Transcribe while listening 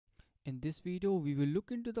In this video, we will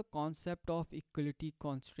look into the concept of equality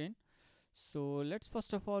constraint. So let's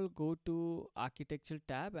first of all go to architecture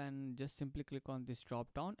tab and just simply click on this drop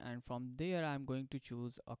down, and from there I'm going to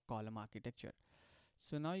choose a column architecture.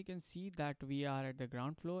 So now you can see that we are at the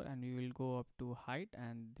ground floor and we will go up to height,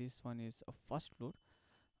 and this one is a first floor.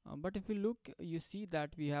 But if you look, you see that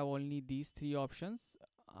we have only these three options.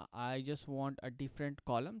 I just want a different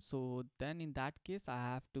column, so then in that case I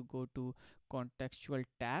have to go to contextual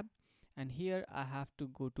tab, and here I have to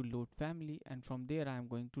go to load family, and from there I am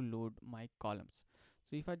going to load my columns.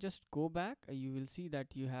 So if I just go back, you will see that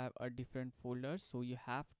you have a different folder, so you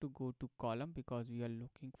have to go to column because we are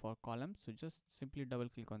looking for columns. So just simply double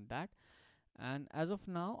click on that, and as of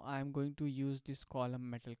now I am going to use this column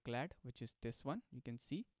metal clad, which is this one, you can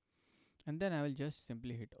see, and then I will just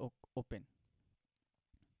simply hit open.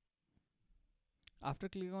 After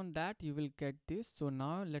clicking on that, you will get this. So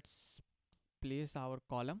now let's place our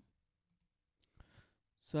column.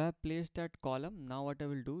 So I have placed that column. Now what I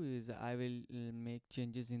will do is I will make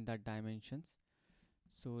changes in the dimensions.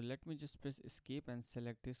 So let me just press escape and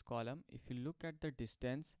select this column. If you look at the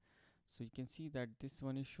distance, so you can see that this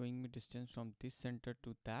one is showing me distance from this center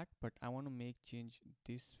to that, but I want to make change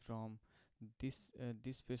this from this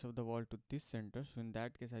face of the wall to this center. So in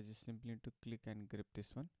that case I just simply need to click and grab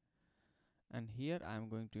this one, and here I am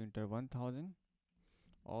going to enter 1000.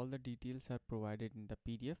 All the details are provided in the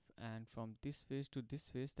PDF, and from this face to this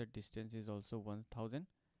face the distance is also 1000.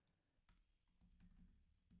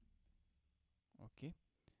 Okay,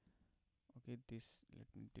 this, let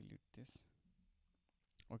me delete this.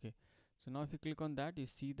 Okay, so now if you click on that, you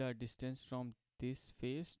see the distance from this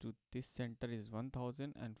face to this center is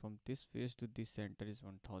 1000, and from this face to this center is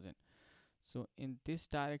 1000. So in this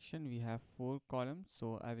direction we have 4 columns,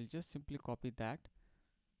 so I will just simply copy that,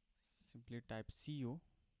 simply type CO,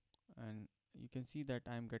 and you can see that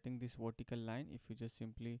I am getting this vertical line. If you just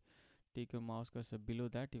simply take your mouse cursor below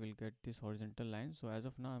that, you will get this horizontal line. So as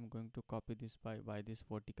of now I'm going to copy this by this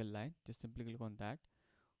vertical line. Just simply click on that.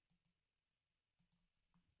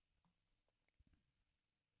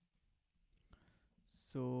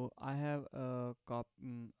 So I have a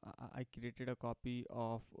I created a copy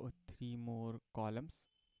of 3 more columns.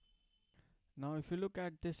 Now if you look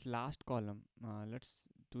at this last column, let's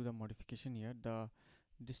do the modification here. The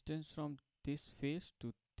distance from this face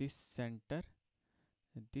to this center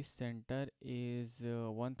is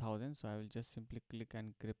 1000, so I will just simply click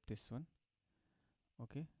and grab this one.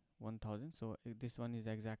 Okay, 1000. So this one is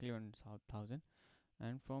exactly 1000,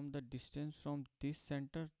 and from the distance from this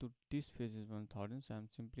center to this face is 1000, so I'm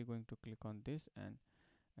simply going to click on this and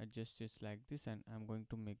adjust it like this, and I'm going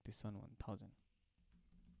to make this one 1000.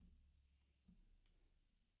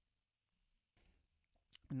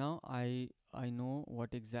 Now I know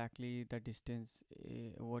what exactly the distance,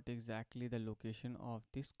 what exactly the location of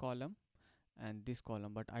this column and this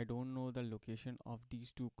column, but I don't know the location of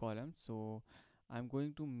these two columns. So I'm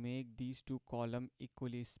going to make these two columns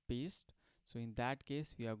equally spaced. So in that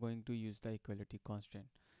case we are going to use the equality constraint.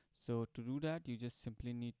 So to do that, you just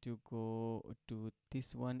simply need to go to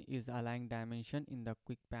this one is align dimension in the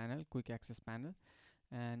quick access panel,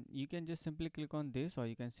 and you can just simply click on this, or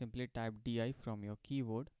you can simply type di from your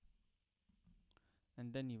keyboard,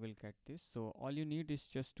 and then you will get this. So all you need is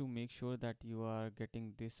just to make sure that you are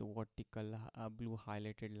getting this vertical blue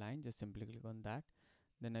highlighted line. Just simply click on that,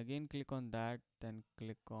 then again click on that, then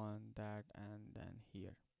click on that, and then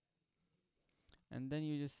here, and then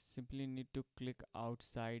you just simply need to click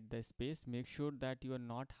outside the space. Make sure that you are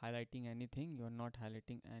not highlighting anything, you are not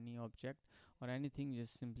highlighting any object or anything. You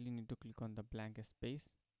just simply need to click on the blank space,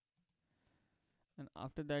 and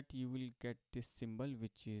after that you will get this symbol,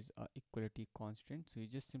 which is a equality constraint. So you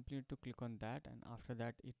just simply need to click on that, and after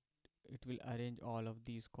that it will arrange all of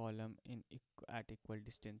these column in at equal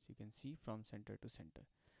distance, you can see, from center to center.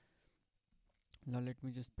 Now let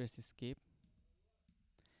me just press escape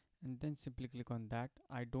and then simply click on that.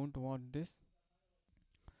 I don't want this,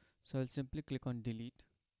 so I'll simply click on delete.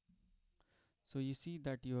 So you see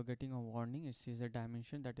that you are getting a warning. It says a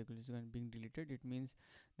dimension that is being deleted. It means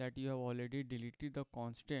that you have already deleted the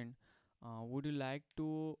constant. Would you like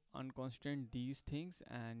to unconstraint these things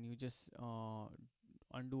and you just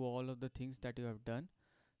undo all of the things that you have done?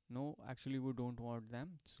 No, actually we don't want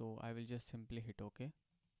them, so I will just simply hit OK.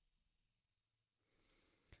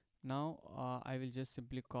 Now I will just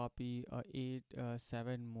simply copy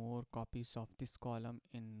 7 more copies of this column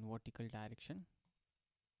in vertical direction.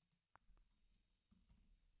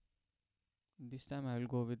 This time I will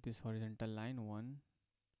go with this horizontal line, 1,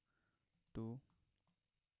 2,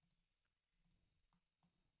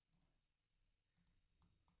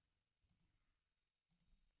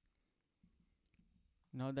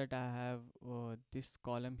 Now that I have this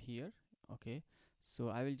column here, okay, so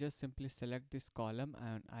I will just simply select this column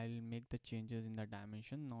and I'll make the changes in the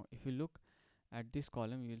dimension. Now if you look at this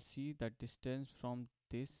column, you will see the distance from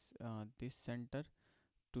this center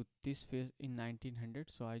to this face in 1900.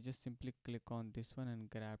 So I just simply click on this one and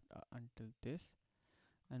grab until this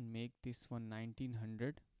and make this one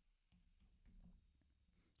 1900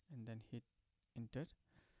 and then hit enter.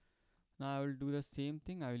 Now I will do the same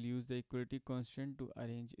thing. I will use the equality constraint to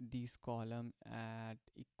arrange these column at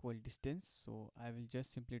equal distance. So I will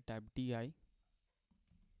just simply type di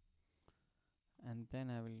and then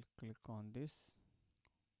I will click on this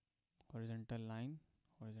horizontal line,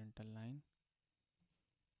 horizontal line,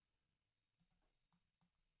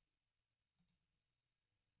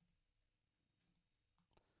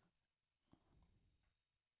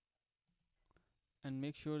 and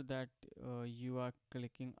make sure that you are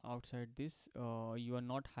clicking outside this. You are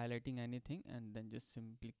not highlighting anything, and then just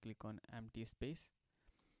simply click on empty space.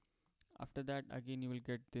 After that, again you will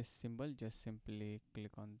get this symbol. Just simply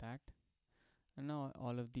click on that, and now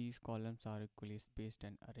all of these columns are equally spaced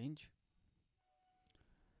and arranged.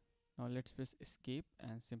 Now let's press escape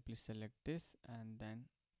and simply select this and then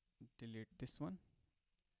delete this one.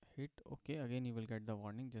 Hit OK. Again you will get the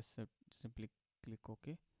warning. Just simply click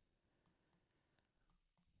OK.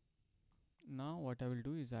 Now what I will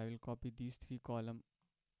do is I will copy these three columns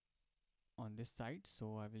on this side.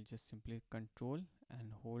 So I will just simply control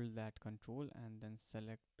and hold that control and then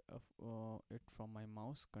select it from my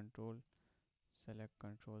mouse. Control select,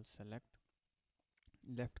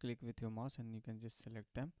 left click with your mouse and you can just select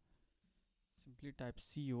them. Simply type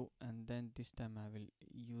CO and then this time I will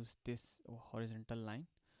use this horizontal line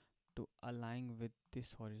to align with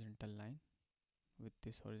this horizontal line,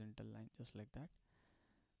 just like that.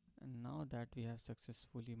 And now that we have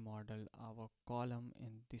successfully modeled our column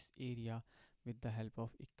in this area with the help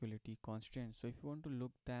of equality constraints. So if you want to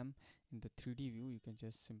look them in the 3D view, you can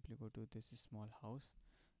just simply go to this small house.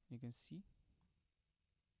 You can see